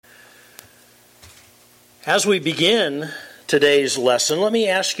As we begin today's lesson, let me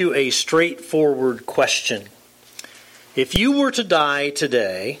ask you a straightforward question. If you were to die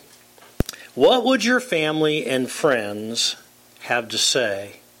today, what would your family and friends have to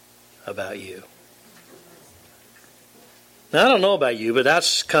say about you? Now, I don't know about you, but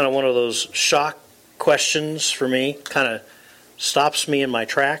that's kind of one of those shock questions for me. Kind of stops me in my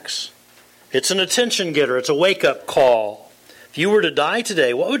tracks. It's an attention getter. It's a wake-up call. If you were to die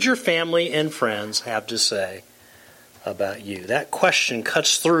today, what would your family and friends have to say about you? That question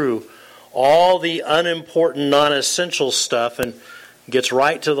cuts through all the unimportant, non-essential stuff and gets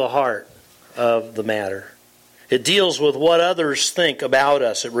right to the heart of the matter. It deals with what others think about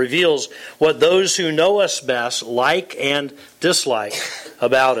us. It reveals what those who know us best like and dislike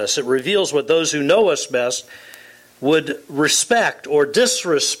about us. It reveals what those who know us best would respect or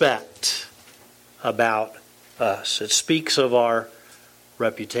disrespect about us. It speaks of our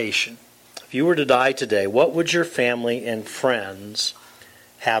reputation. If you were to die today, what would your family and friends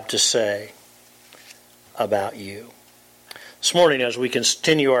have to say about you? This morning, as we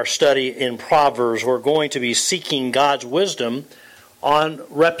continue our study in Proverbs, we're going to be seeking God's wisdom on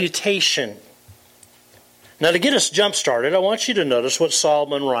reputation. Now, to get us jump-started, I want you to notice what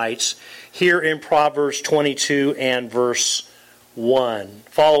Solomon writes here in Proverbs 22 and verse 1.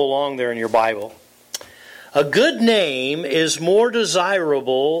 Follow along there in your Bible. A good name is more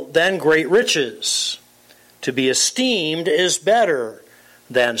desirable than great riches. To be esteemed is better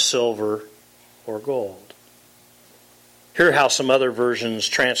than silver or gold. Hear how some other versions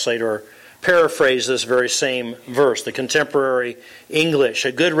translate or paraphrase this very same verse, the contemporary English.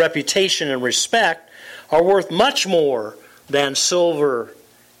 A good reputation and respect are worth much more than silver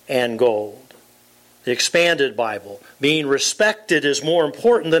and gold. The Expanded Bible. Being respected is more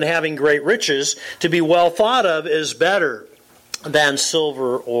important than having great riches. To be well thought of is better than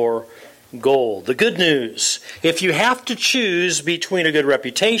silver or gold. The good news, if you have to choose between a good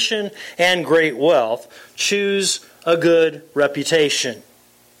reputation and great wealth, choose a good reputation.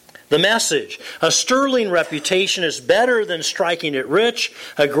 The message, a sterling reputation is better than striking it rich.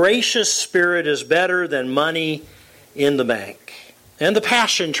 A gracious spirit is better than money in the bank. And the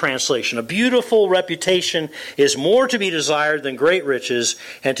Passion Translation, a beautiful reputation is more to be desired than great riches,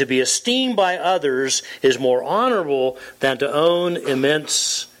 and to be esteemed by others is more honorable than to own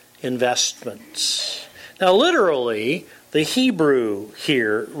immense investments. Now, literally, the Hebrew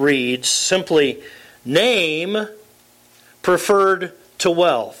here reads simply, name preferred to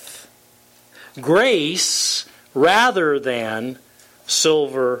wealth, grace rather than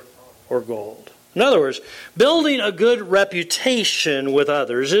silver or gold. In other words, building a good reputation with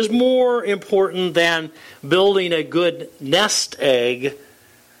others is more important than building a good nest egg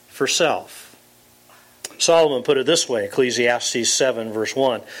for self. Solomon put it this way, Ecclesiastes 7 verse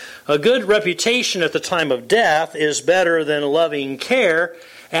 1. A good reputation at the time of death is better than loving care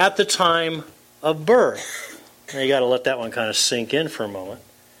at the time of birth. Now you got to let that one kind of sink in for a moment.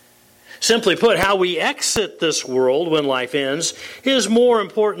 Simply put, how we exit this world when life ends is more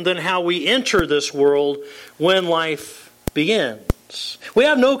important than how we enter this world when life begins. We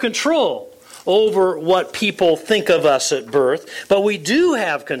have no control over what people think of us at birth, but we do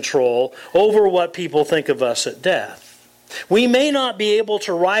have control over what people think of us at death. We may not be able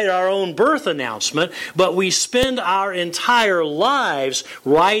to write our own birth announcement, but we spend our entire lives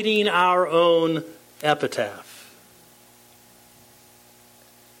writing our own epitaph.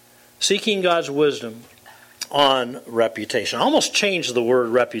 Seeking God's wisdom on reputation. I almost changed the word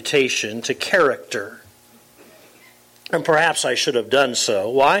reputation to character. And perhaps I should have done so.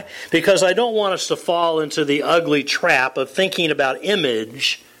 Why? Because I don't want us to fall into the ugly trap of thinking about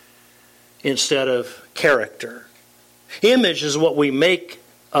image instead of character. Image is what we make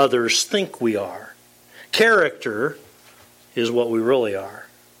others think we are. Character is what we really are.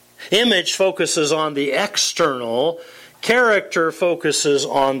 Image focuses on the external. Character focuses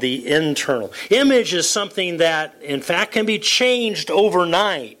on the internal. Image is something that, in fact, can be changed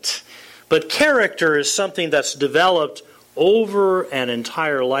overnight. But character is something that's developed over an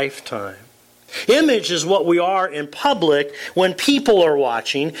entire lifetime. Image is what we are in public when people are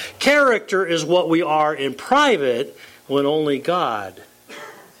watching. Character is what we are in private when only God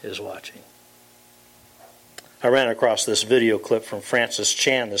is watching. I ran across this video clip from Francis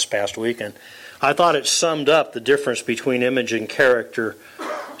Chan this past week, and I thought it summed up the difference between image and character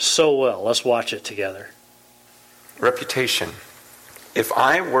so well. Let's watch it together. Reputation. If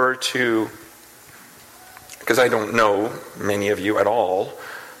I were to, because I don't know many of you at all,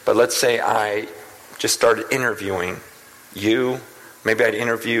 but let's say I just started interviewing you. Maybe I'd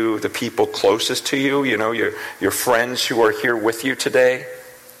interview the people closest to you, your friends who are here with you today.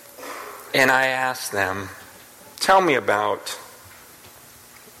 and I ask them, tell me about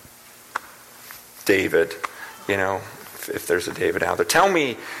David, if there's a David out there. Tell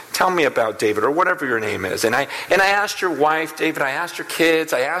me about David, or whatever your name is. And I asked your wife, David, I asked your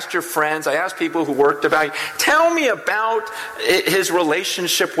kids, I asked your friends, I asked people who worked about you. Tell me about his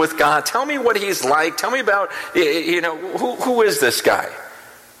relationship with God. Tell me what he's like. Tell me about, who is this guy?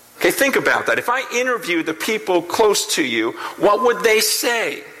 Okay, think about that. If I interviewed the people close to you, what would they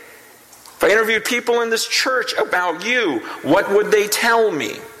say? If I interviewed people in this church about you, what would they tell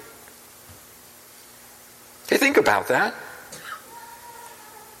me? Okay, think about that.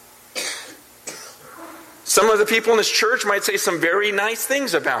 Some of the people in this church might say some very nice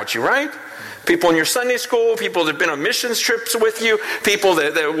things about you, right? People in your Sunday school, people that have been on missions trips with you, people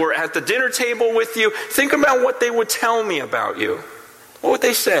that were at the dinner table with you. Think about what they would tell me about you. What would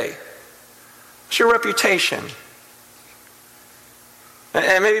they say? What's your reputation?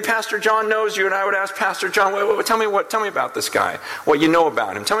 And maybe Pastor John knows you, and I would ask Pastor John, tell me about this guy, what you know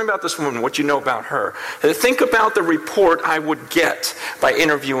about him. Tell me about this woman, what you know about her. Think about the report I would get by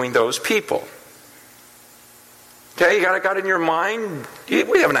interviewing those people. Okay, you got it in your mind?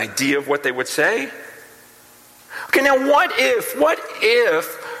 We have an idea of what they would say. Okay, now what if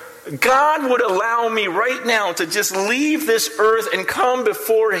God would allow me right now to just leave this earth and come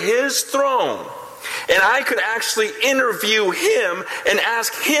before His throne, and I could actually interview Him and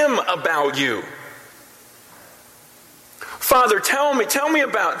ask Him about you? Father, tell me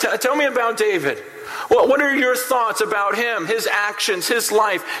about David. What are your thoughts about him, his actions, his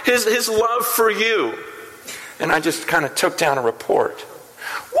life, his love for you? And I just kind of took down a report.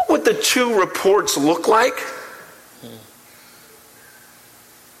 What would the two reports look like?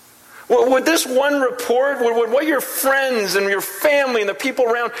 Would this one report, would what your friends and your family and the people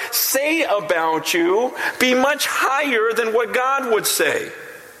around say about you be much higher than what God would say?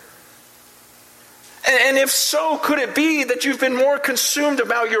 And if so, could it be that you've been more consumed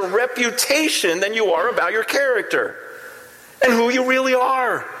about your reputation than you are about your character and who you really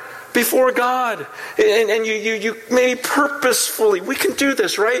are before God? And you maybe purposefully, we can do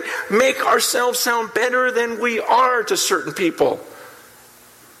this, right? Make ourselves sound better than we are to certain people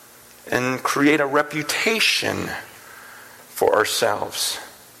and create a reputation for ourselves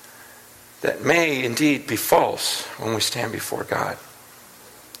that may indeed be false when we stand before God.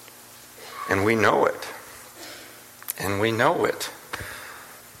 And we know it. And we know it.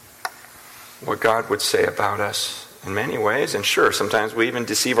 What God would say about us in many ways. And sure, sometimes we even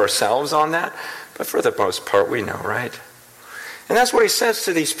deceive ourselves on that. But for the most part, we know, right? And that's what he says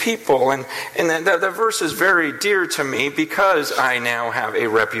to these people. And the verse is very dear to me because I now have a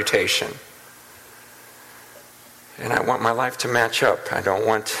reputation. And I want my life to match up. I don't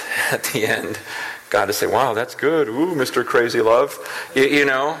want, at the end, God to say, wow, that's good. Ooh, Mr. Crazy Love. You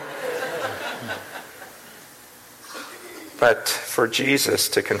know? But for Jesus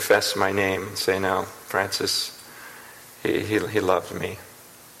to confess my name and say, no, Francis, he loved me.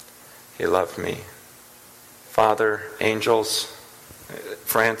 He loved me. Father, angels,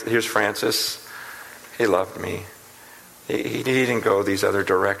 here's Francis. He loved me. He didn't go these other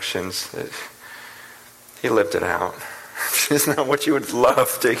directions. He lived it out. Isn't that what you would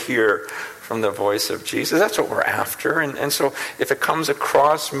love to hear from the voice of Jesus? That's what we're after. And so if it comes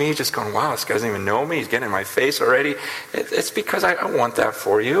across me just going, wow, this guy doesn't even know me, he's getting in my face already, it's because I want that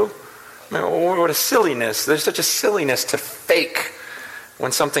for you. I mean, what a silliness. There's such a silliness to fake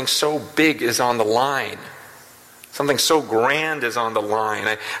when something so big is on the line. Something so grand is on the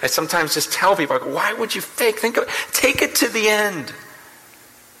line. I sometimes just tell people, why would you fake? Take it to the end.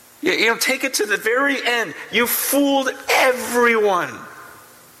 Take it to the very end. You fooled everyone.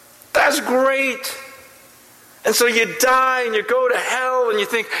 That's great. And so you die and you go to hell and you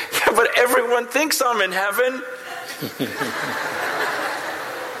think, yeah, but everyone thinks I'm in heaven.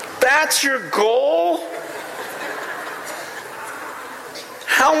 That's your goal?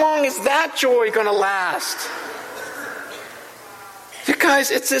 How long is that joy going to last? You guys,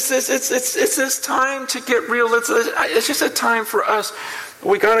 it's this time to get real. It's just a time for us.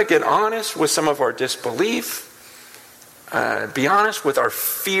 We got to get honest with some of our disbelief. Be honest with our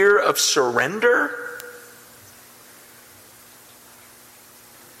fear of surrender.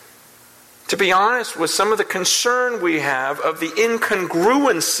 To be honest with some of the concern we have of the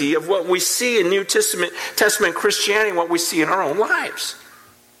incongruency of what we see in New Testament Christianity and what we see in our own lives.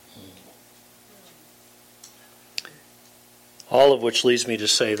 All of which leads me to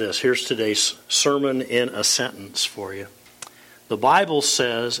say this. Here's today's sermon in a sentence for you. The Bible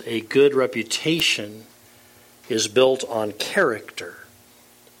says a good reputation is built on character,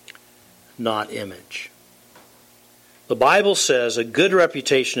 not image. The Bible says a good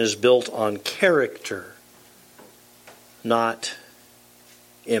reputation is built on character, not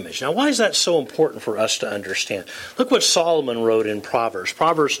image. Now, why is that so important for us to understand? Look what Solomon wrote in Proverbs.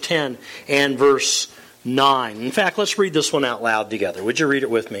 Proverbs 10 and verse 9. In fact, let's read this one out loud together. Would you read it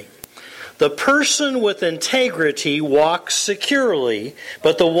with me? The person with integrity walks securely,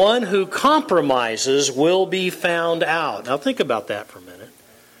 but the one who compromises will be found out. Now, think about that for a minute.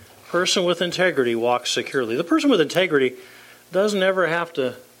 Person with integrity walks securely. The person with integrity doesn't ever have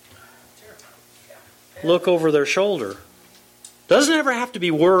to look over their shoulder. Doesn't ever have to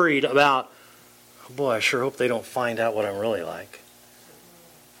be worried about, oh boy, I sure hope they don't find out what I'm really like.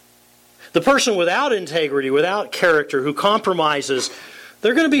 The person without integrity, without character, who compromises,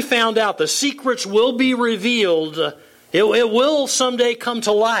 they're going to be found out. The secrets will be revealed. It will someday come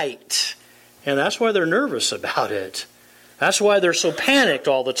to light. And that's why they're nervous about it. That's why they're so panicked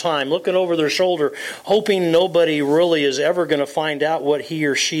all the time, looking over their shoulder, hoping nobody really is ever going to find out what he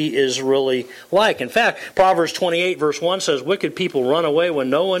or she is really like. In fact, Proverbs 28 verse 1 says, wicked people run away when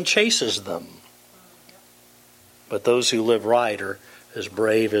no one chases them. But those who live right are as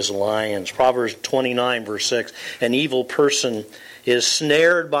brave as lions. Proverbs 29 verse 6, an evil person is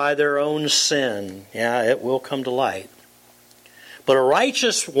snared by their own sin. Yeah, it will come to light. But a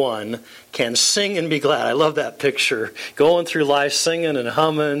righteous one can sing and be glad. I love that picture. Going through life singing and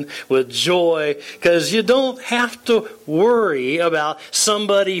humming with joy. Because you don't have to worry about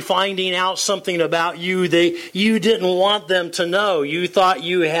somebody finding out something about you that you didn't want them to know. You thought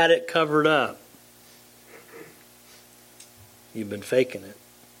you had it covered up. You've been faking it.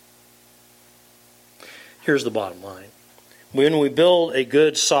 Here's the bottom line. When we build a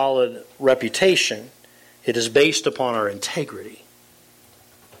good, solid reputation, it is based upon our integrity.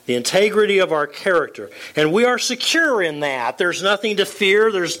 The integrity of our character. And we are secure in that. There's nothing to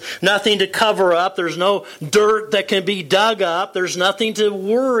fear. There's nothing to cover up. There's no dirt that can be dug up. There's nothing to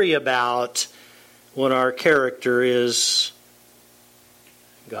worry about when our character is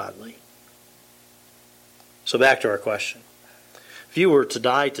godly. So back to our question. If you were to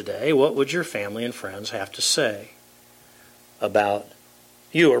die today, what would your family and friends have to say about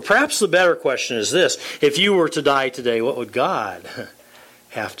you? Or perhaps the better question is this. If you were to die today, what would God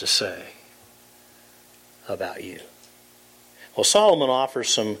have to say about you? Well, Solomon offers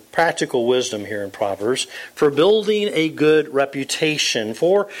some practical wisdom here in Proverbs for building a good reputation,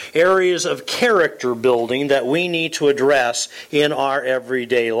 4 areas of character building that we need to address in our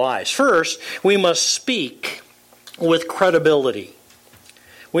everyday lives. First, we must speak with credibility.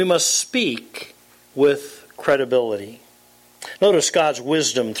 We must speak with credibility. Notice God's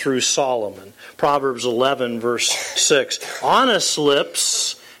wisdom through Solomon. Proverbs 11 verse 6. Honest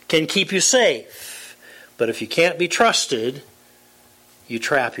lips can keep you safe. But if you can't be trusted, you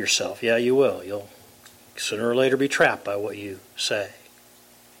trap yourself. Yeah, you will. You'll sooner or later be trapped by what you say.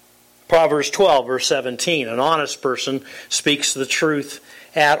 Proverbs 12 verse 17. An honest person speaks the truth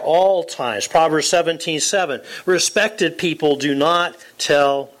at all times. Proverbs 17:7. Respected people do not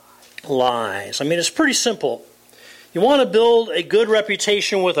tell lies. I mean, it's pretty simple. You want to build a good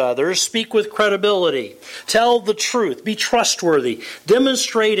reputation with others, speak with credibility, tell the truth, be trustworthy,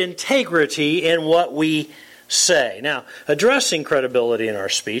 demonstrate integrity in what we say. Now, addressing credibility in our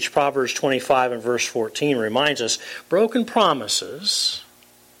speech, Proverbs 25 and verse 14 reminds us, broken promises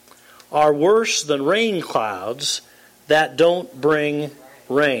are worse than rain clouds that don't bring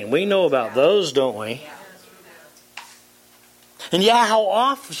rain. We know about those, don't we? And yeah, how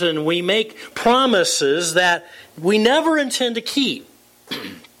often we make promises that we never intend to keep.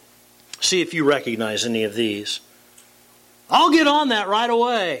 See if you recognize any of these. I'll get on that right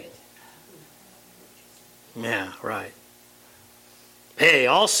away. Yeah, right. Hey,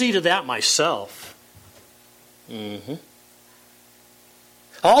 I'll see to that myself.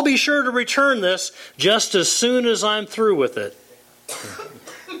 I'll be sure to return this just as soon as I'm through with it.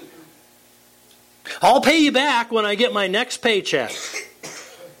 I'll pay you back when I get my next paycheck.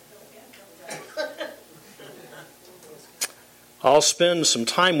 I'll spend some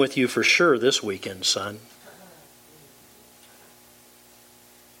time with you for sure this weekend, son.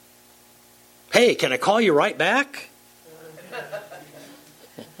 Hey, can I call you right back?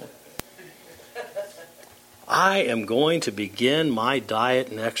 I am going to begin my diet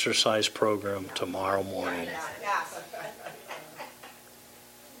and exercise program tomorrow morning.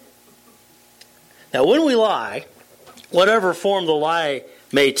 Now, when we lie, whatever form the lie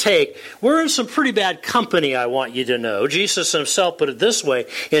may take, we're in some pretty bad company, I want you to know. Jesus himself put it this way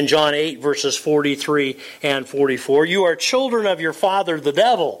in John 8, verses 43 and 44. You are children of your father, the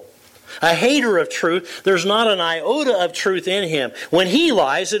devil. A hater of truth, there's not an iota of truth in him. When he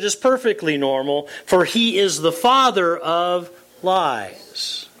lies, it is perfectly normal, for he is the father of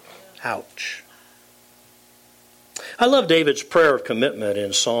lies. Ouch. I love David's prayer of commitment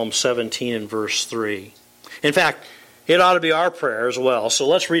in Psalm 17 and verse 3. In fact, it ought to be our prayer as well, so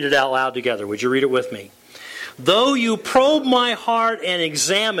let's read it out loud together. Would you read it with me? Though you probe my heart and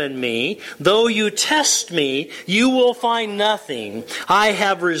examine me, though you test me, you will find nothing. I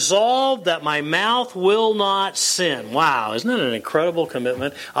have resolved that my mouth will not sin. Wow, isn't that an incredible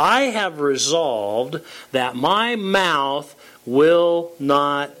commitment? I have resolved that my mouth will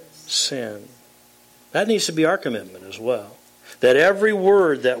not sin. That needs to be our commitment as well. That every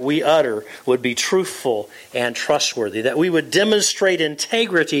word that we utter would be truthful and trustworthy. That we would demonstrate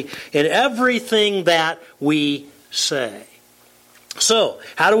integrity in everything that we say. So,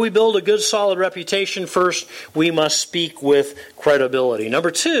 how do we build a good, solid reputation? First, we must speak with credibility.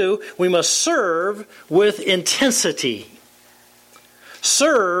 Number two, we must serve with intensity.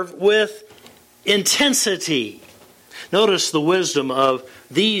 Serve with intensity. Notice the wisdom of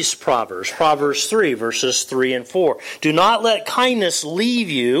these Proverbs. Proverbs 3, verses 3 and 4. Do not let kindness leave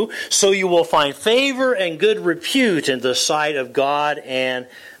you, so you will find favor and good repute in the sight of God and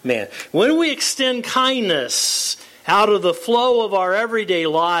man. When we extend kindness out of the flow of our everyday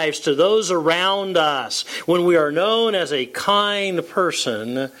lives to those around us, when we are known as a kind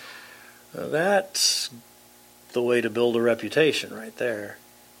person, that's the way to build a reputation right there.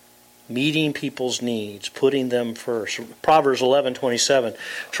 Meeting people's needs, putting them first. Proverbs 11:27.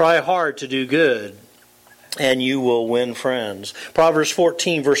 Try hard to do good, and you will win friends. Proverbs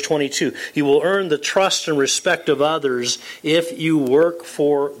 14, verse 22. You will earn the trust and respect of others if you work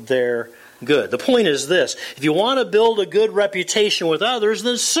for their good. The point is this. If you want to build a good reputation with others,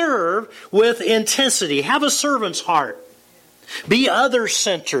 then serve with intensity. Have a servant's heart. Be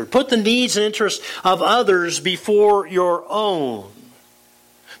other-centered. Put the needs and interests of others before your own.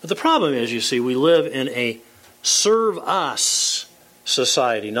 But the problem is, you see, we live in a serve us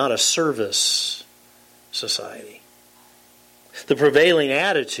society, not a service society. The prevailing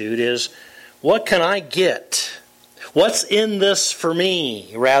attitude is, what can I get? What's in this for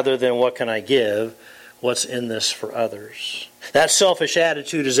me? Rather than what can I give? What's in this for others? That selfish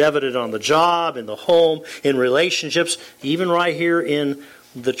attitude is evident on the job, in the home, in relationships, even right here in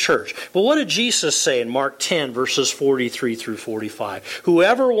the church. But what did Jesus say in Mark 10, verses 43 through 45?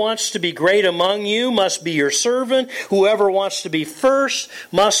 Whoever wants to be great among you must be your servant. Whoever wants to be first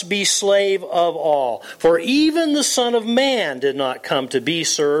must be slave of all. For even the Son of Man did not come to be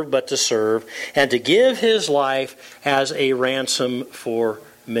served, but to serve, and to give his life as a ransom for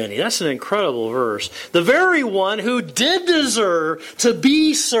many. That's an incredible verse. The very one who did deserve to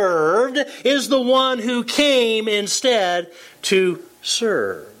be served is the one who came instead to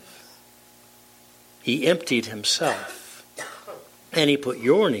serve. He emptied himself, and he put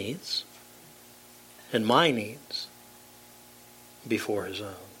your needs and my needs before his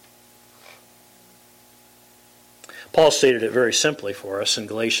own. Paul stated it very simply for us in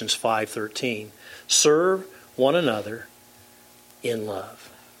Galatians 5:13. Serve one another in love.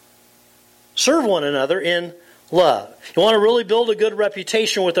 Serve one another in love. You want to really build a good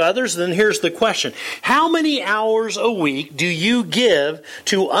reputation with others? Then here's the question. How many hours a week do you give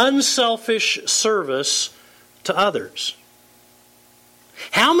to unselfish service to others?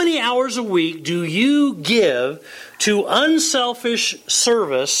 How many hours a week do you give to unselfish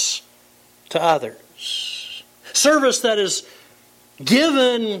service to others? Service that is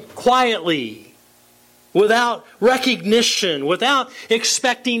given quietly, without recognition, without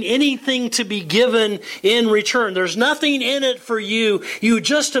expecting anything to be given in return. There's nothing in it for you. You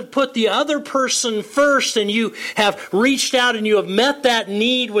just have put the other person first, and you have reached out and you have met that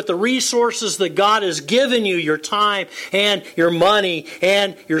need with the resources that God has given you, your time and your money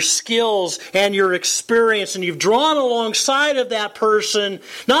and your skills and your experience, and you've drawn alongside of that person,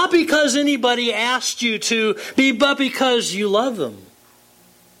 not because anybody asked you to be, but because you love them.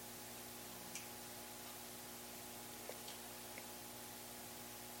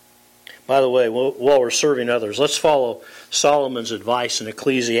 By the way, while we're serving others, let's follow Solomon's advice in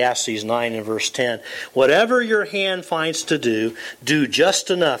Ecclesiastes 9 and verse 10. Whatever your hand finds to do, do just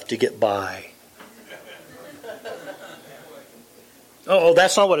enough to get by. Oh,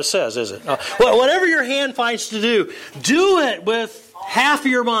 that's not what it says, is it? Well, whatever your hand finds to do it with half of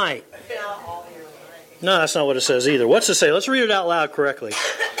your might. No, that's not what it says either. What's it say? Let's read it out loud correctly.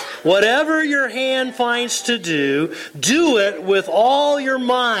 Whatever your hand finds to do it with all your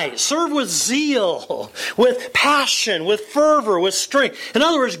might. Serve with zeal, with passion, with fervor, with strength. In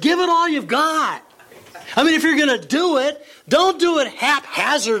other words, give it all you've got. I mean, if you're going to do it, don't do it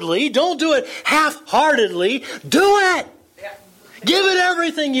haphazardly. Don't do it half-heartedly. Do it. Give it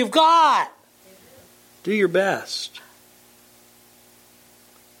everything you've got. Do your best.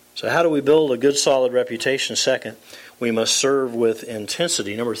 So how do we build a good, solid reputation? Second, we must serve with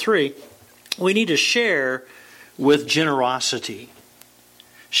intensity. Number 3, we need to share with generosity.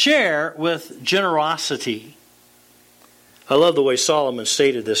 Share with generosity. I love the way Solomon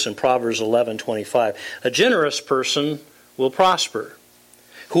stated this in Proverbs 11:25. A generous person will prosper.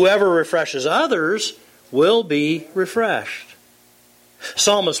 Whoever refreshes others will be refreshed.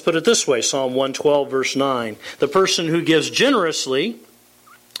 Psalmist put it this way, Psalm 112, verse 9. The person who gives generously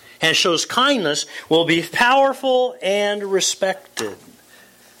and shows kindness will be powerful and respected.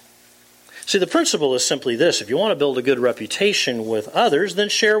 See, the principle is simply this. If you want to build a good reputation with others, then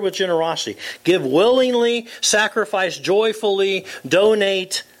share with generosity. Give willingly, sacrifice joyfully,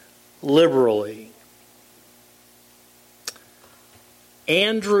 donate liberally.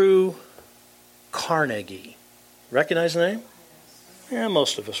 Andrew Carnegie. Recognize the name? Yeah,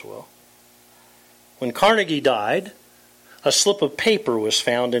 most of us will. When Carnegie died, a slip of paper was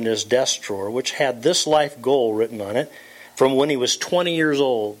found in his desk drawer which had this life goal written on it from when he was 20 years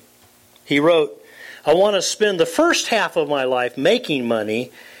old. He wrote, I want to spend the first half of my life making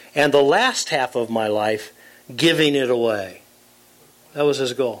money and the last half of my life giving it away. That was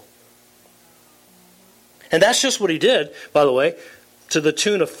his goal. And that's just what he did, by the way, to the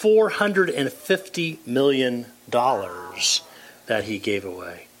tune of $450 million that he gave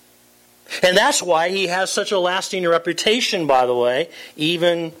away. And that's why he has such a lasting reputation, by the way,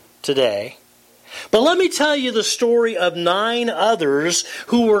 even today. But let me tell you the story of 9 others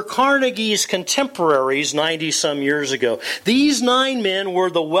who were Carnegie's contemporaries 90-some years ago. These 9 men were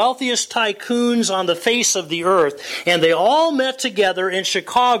the wealthiest tycoons on the face of the earth, and they all met together in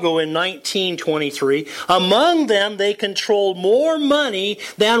Chicago in 1923. Among them, they controlled more money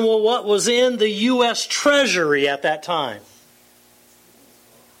than what was in the U.S. Treasury at that time.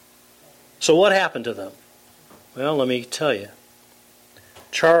 So what happened to them? Well, let me tell you.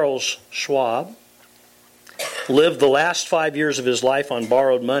 Charles Schwab lived the last 5 years of his life on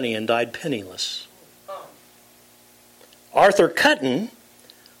borrowed money and died penniless. Arthur Cutten,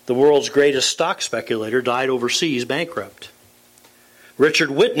 the world's greatest stock speculator, died overseas bankrupt. Richard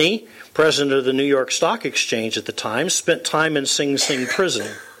Whitney, president of the New York Stock Exchange at the time, spent time in Sing Sing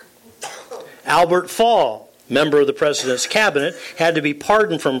prison. Albert Fall, member of the president's cabinet, had to be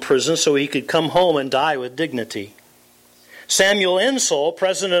pardoned from prison so he could come home and die with dignity. Samuel Insull,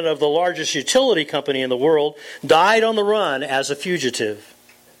 president of the largest utility company in the world, died on the run as a fugitive.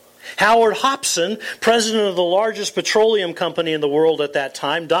 Howard Hopson, president of the largest petroleum company in the world at that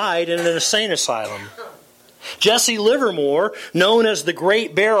time, died in an insane asylum. Jesse Livermore, known as the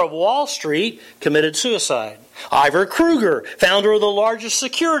Great Bear of Wall Street, committed suicide. Ivor Kruger, founder of the largest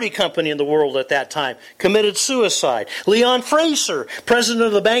security company in the world at that time, committed suicide. Leon Fraser, president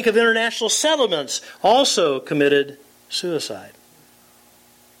of the Bank of International Settlements, also committed suicide.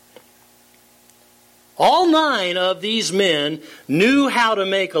 All 9 of these men knew how to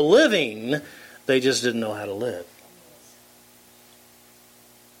make a living, they just didn't know how to live.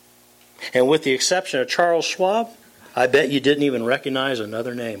 And with the exception of Charles Schwab, I bet you didn't even recognize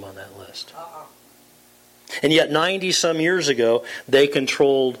another name on that list. And yet 90-some years ago, they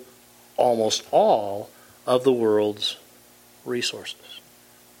controlled almost all of the world's resources.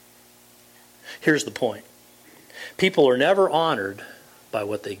 Here's the point. People are never honored by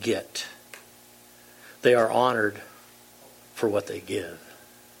what they get. They are honored for what they give.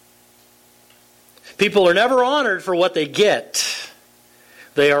 People are never honored for what they get.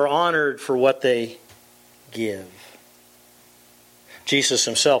 They are honored for what they give. Jesus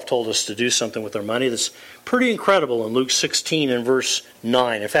himself told us to do something with our money that's pretty incredible in Luke 16 and verse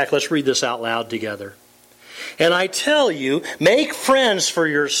 9. In fact, let's read this out loud together. And I tell you, make friends for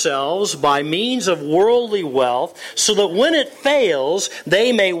yourselves by means of worldly wealth, so that when it fails,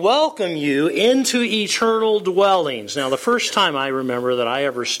 they may welcome you into eternal dwellings. Now, the first time I remember that I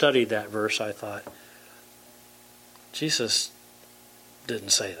ever studied that verse, I thought, Jesus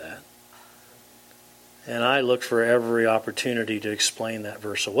didn't say that. And I looked for every opportunity to explain that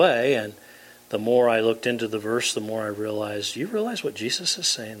verse away, and the more I looked into the verse, the more I realized, you realize what Jesus is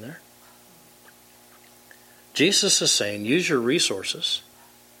saying there? Jesus is saying, use your resources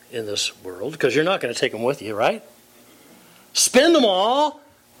in this world, because you're not going to take them with you, right? Spend them all.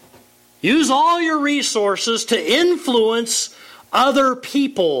 Use all your resources to influence other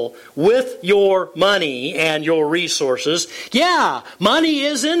people with your money and your resources. Yeah, money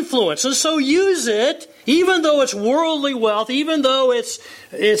is influence, and so use it Even though it's worldly wealth, even though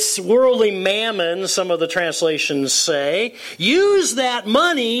it's worldly mammon, some of the translations say, use that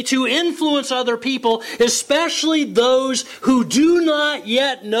money to influence other people, especially those who do not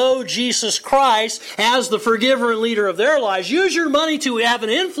yet know Jesus Christ as the forgiver and leader of their lives. Use your money to have an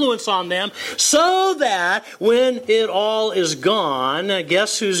influence on them so that when it all is gone,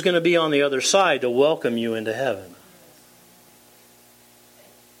 guess who's going to be on the other side to welcome you into heaven?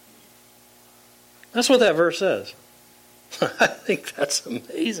 That's what that verse says. I think that's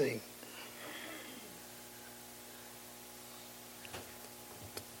amazing.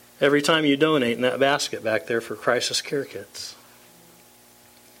 Every time you donate in that basket back there for Crisis Care Kits.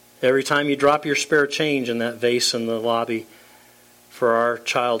 Every time you drop your spare change in that vase in the lobby for our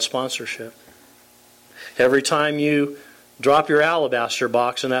child sponsorship. Every time you drop your alabaster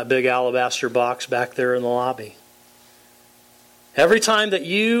box in that big alabaster box back there in the lobby. Every time that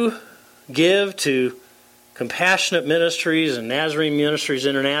you give to Compassionate Ministries and Nazarene Ministries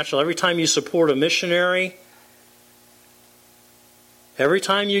International, every time you support a missionary, every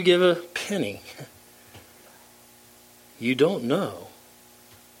time you give a penny, you don't know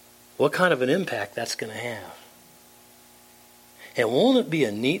what kind of an impact that's going to have. And won't it be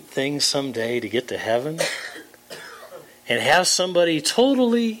a neat thing someday to get to heaven and have somebody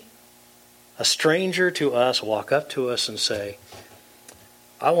totally a stranger to us walk up to us and say,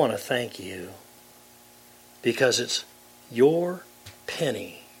 I want to thank you because it's your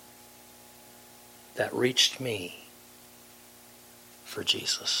penny that reached me for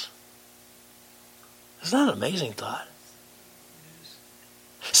Jesus. Isn't that an amazing thought?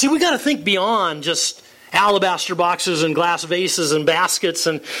 See, we got to think beyond just alabaster boxes and glass vases and baskets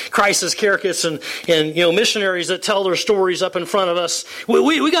and Crisis Care Kits and missionaries that tell their stories up in front of us.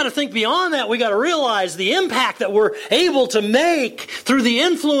 We got to think beyond that. We got to realize the impact that we're able to make through the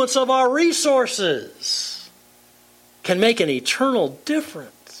influence of our resources can make an eternal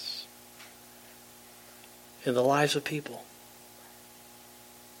difference in the lives of people.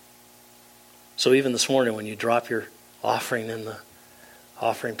 So even this morning when you drop your offering in the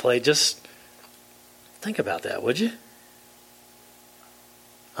offering plate, just think about that, would you?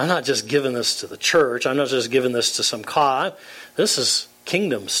 I'm not just giving this to the church. I'm not just giving this to some cause. This is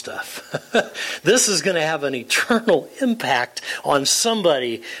kingdom stuff. This is going to have an eternal impact on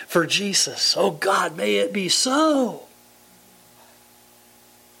somebody for Jesus. Oh God, may it be so.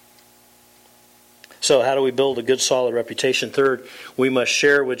 So how do we build a good, solid reputation? Third, we must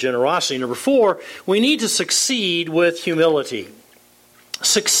share with generosity. Number 4, we need to succeed with humility.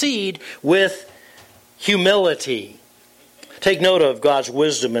 Succeed with humility. Take note of God's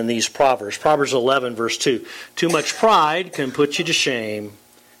wisdom in these Proverbs. Proverbs 11, verse 2. Too much pride can put you to shame.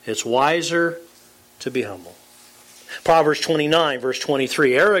 It's wiser to be humble. Proverbs 29, verse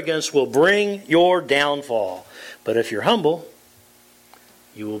 23. Arrogance will bring your downfall. But if you're humble,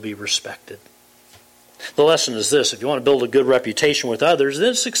 you will be respected. The lesson is this: if you want to build a good reputation with others,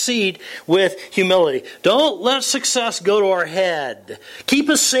 then succeed with humility. Don't let success go to our head. Keep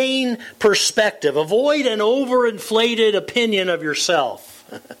a sane perspective. Avoid an overinflated opinion of yourself.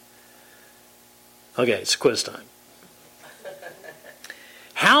 Okay, it's quiz time.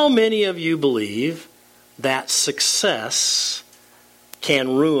 How many of you believe that success can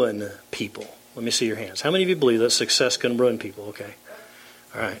ruin people? Let me see your hands. How many of you believe that success can ruin people? Okay.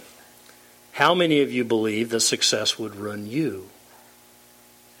 All right. How many of you believe that success would ruin you?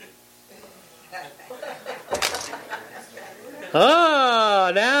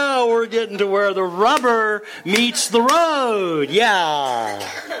 Ah, now we're getting to where the rubber meets the road. Yeah.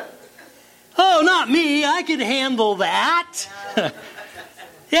 Oh, not me. I could handle that.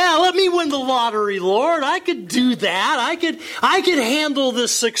 Yeah, let me win the lottery, Lord. I could do that. I could handle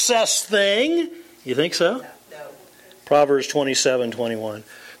this success thing. You think so? No. Proverbs 27:21.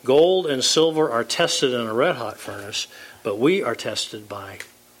 Gold and silver are tested in a red-hot furnace, but we are tested by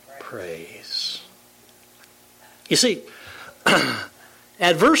praise. You see,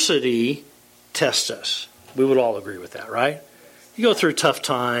 adversity tests us. We would all agree with that, right? You go through tough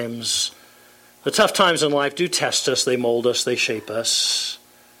times. The tough times in life do test us. They mold us. They shape us.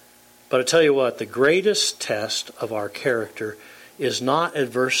 But I tell you what, the greatest test of our character is not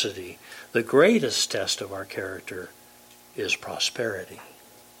adversity. The greatest test of our character is prosperity.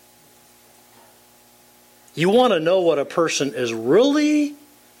 You want to know what a person is really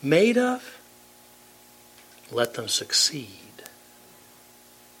made of? Let them succeed.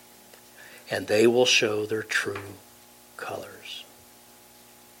 And they will show their true colors.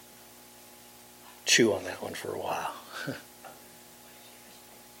 Chew on that one for a while.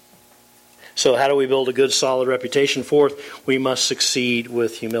 So how do we build a good, solid reputation? Fourth, we must succeed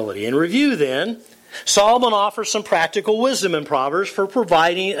with humility. In review then, Solomon offers some practical wisdom in Proverbs for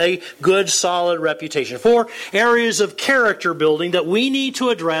providing a good, solid reputation. 4 areas of character building that we need to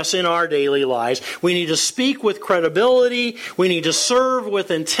address in our daily lives. We need to speak with credibility. We need to serve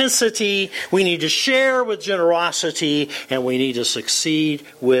with intensity. We need to share with generosity. And we need to succeed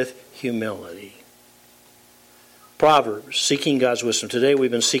with humility. Proverbs, seeking God's wisdom. Today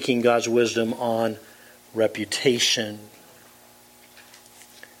we've been seeking God's wisdom on reputation.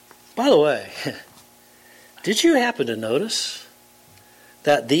 By the way, did you happen to notice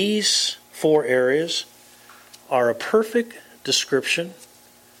that these 4 areas are a perfect description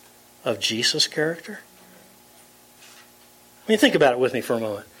of Jesus' character? I mean, think about it with me for a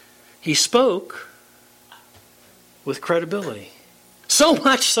moment. He spoke with credibility. So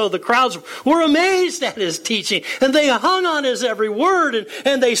much so the crowds were amazed at his teaching, and they hung on his every word,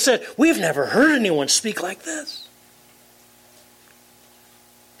 and they said, "We've never heard anyone speak like this."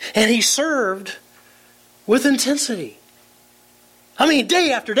 And he served with intensity. I mean,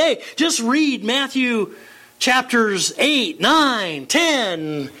 day after day, just read Matthew chapters 8, 9,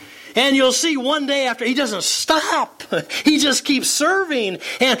 10, and you'll see one day after, he doesn't stop. He just keeps serving,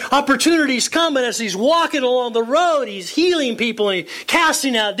 and opportunities come, and as he's walking along the road, he's healing people, and he's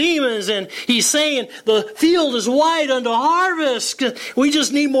casting out demons, and he's saying, the field is wide unto harvest. We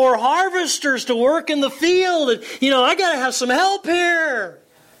just need more harvesters to work in the field, and, I got to have some help here.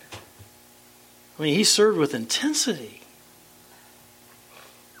 I mean, he served with intensity.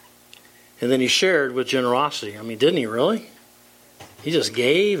 And then he shared with generosity. I mean, didn't he really? He just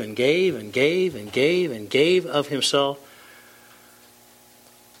gave and gave and gave and gave and gave of himself.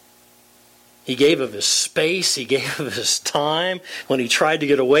 He gave of his space. He gave of his time. When he tried to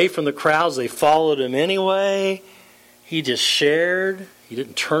get away from the crowds, they followed him anyway. He just shared. He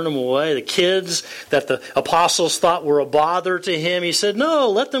didn't turn them away. The kids that the apostles thought were a bother to him, he said, "No,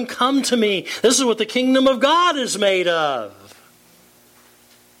 let them come to me. This is what the kingdom of God is made of."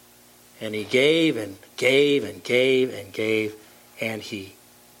 And he gave and gave and gave and gave. And he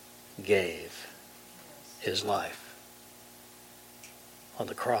gave his life on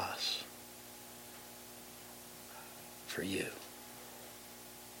the cross for you.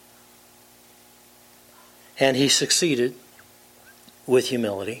 And he succeeded with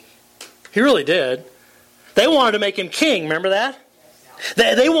humility. He really did. They wanted to make him king, remember that?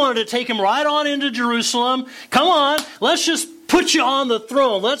 They wanted to take him right on into Jerusalem. Come on, let's just put you on the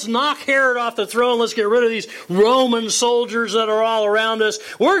throne. Let's knock Herod off the throne. Let's get rid of these Roman soldiers that are all around us.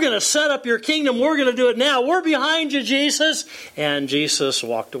 We're going to set up your kingdom. We're going to do it now. We're behind you, Jesus. And Jesus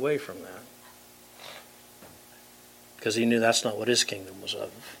walked away from that. Because he knew that's not what his kingdom was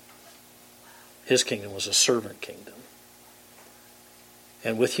of. His kingdom was a servant kingdom.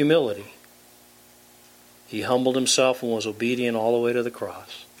 And with humility, he humbled himself and was obedient all the way to the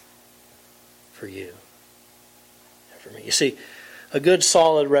cross for you. For me. You see, a good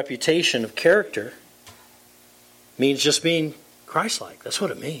solid reputation of character means just being Christ-like. That's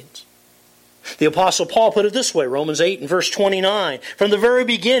what it means. The Apostle Paul put it this way, Romans 8 and verse 29. From the very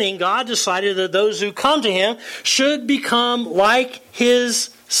beginning, God decided that those who come to him should become like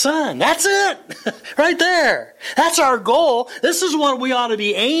his Son. That's it. Right there. That's our goal. This is what we ought to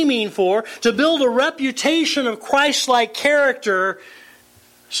be aiming for, to build a reputation of Christ-like character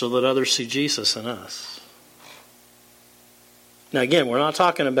so that others see Jesus in us. Now again, we're not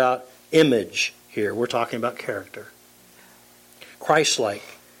talking about image here. We're talking about character. Christ-like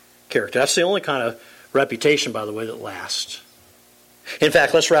character. That's the only kind of reputation, by the way, that lasts. In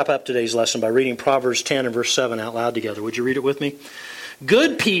fact, let's wrap up today's lesson by reading Proverbs 10 and verse 7 out loud together. Would you read it with me?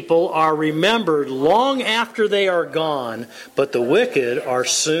 Good people are remembered long after they are gone, but the wicked are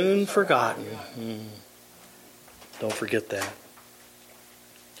soon forgotten. Don't forget that.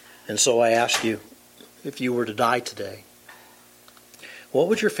 And so I ask you, if you were to die today, what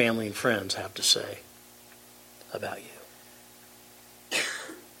would your family and friends have to say about you?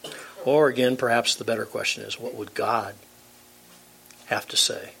 Or again, perhaps the better question is, what would God have to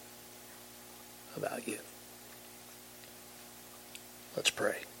say about you? Let's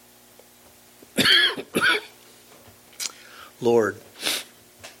pray. Lord,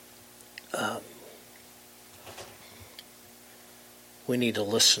 we need to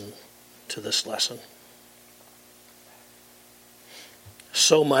listen to this lesson.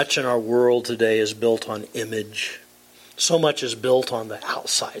 So much in our world today is built on image. So much is built on the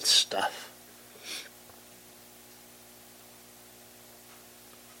outside stuff.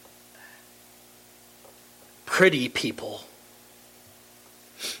 Pretty people.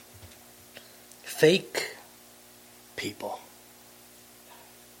 Fake people.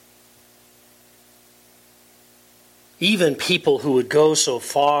 Even people who would go so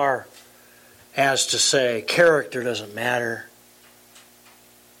far as to say character doesn't matter.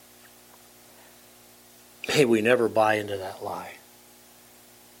 May we never buy into that lie.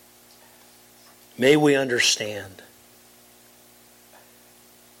 May we understand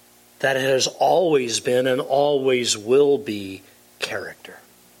that it has always been and always will be character.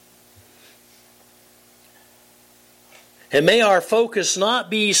 And may our focus not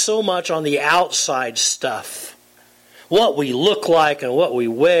be so much on the outside stuff, what we look like and what we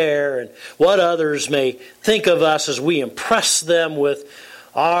wear and what others may think of us as we impress them with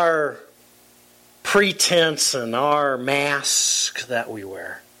our pretense and our mask that we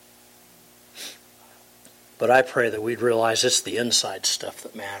wear. But I pray that we'd realize it's the inside stuff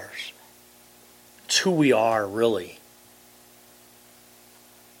that matters. It's who we are, really.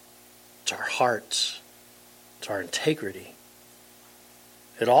 It's our hearts. It's our integrity.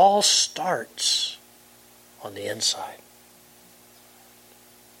 It all starts on the inside.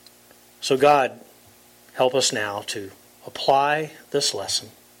 So God, help us now to apply this lesson,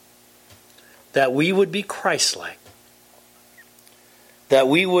 that we would be Christ-like, that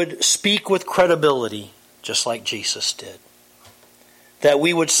we would speak with credibility, just like Jesus did. That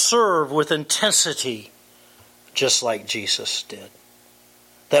we would serve with intensity, just like Jesus did.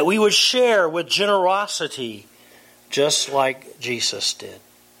 That we would share with generosity, just like Jesus did.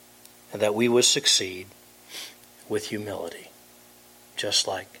 And that we would succeed with humility, just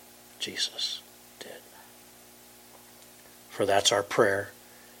like Jesus did. For that's our prayer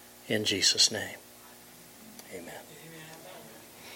in Jesus' name.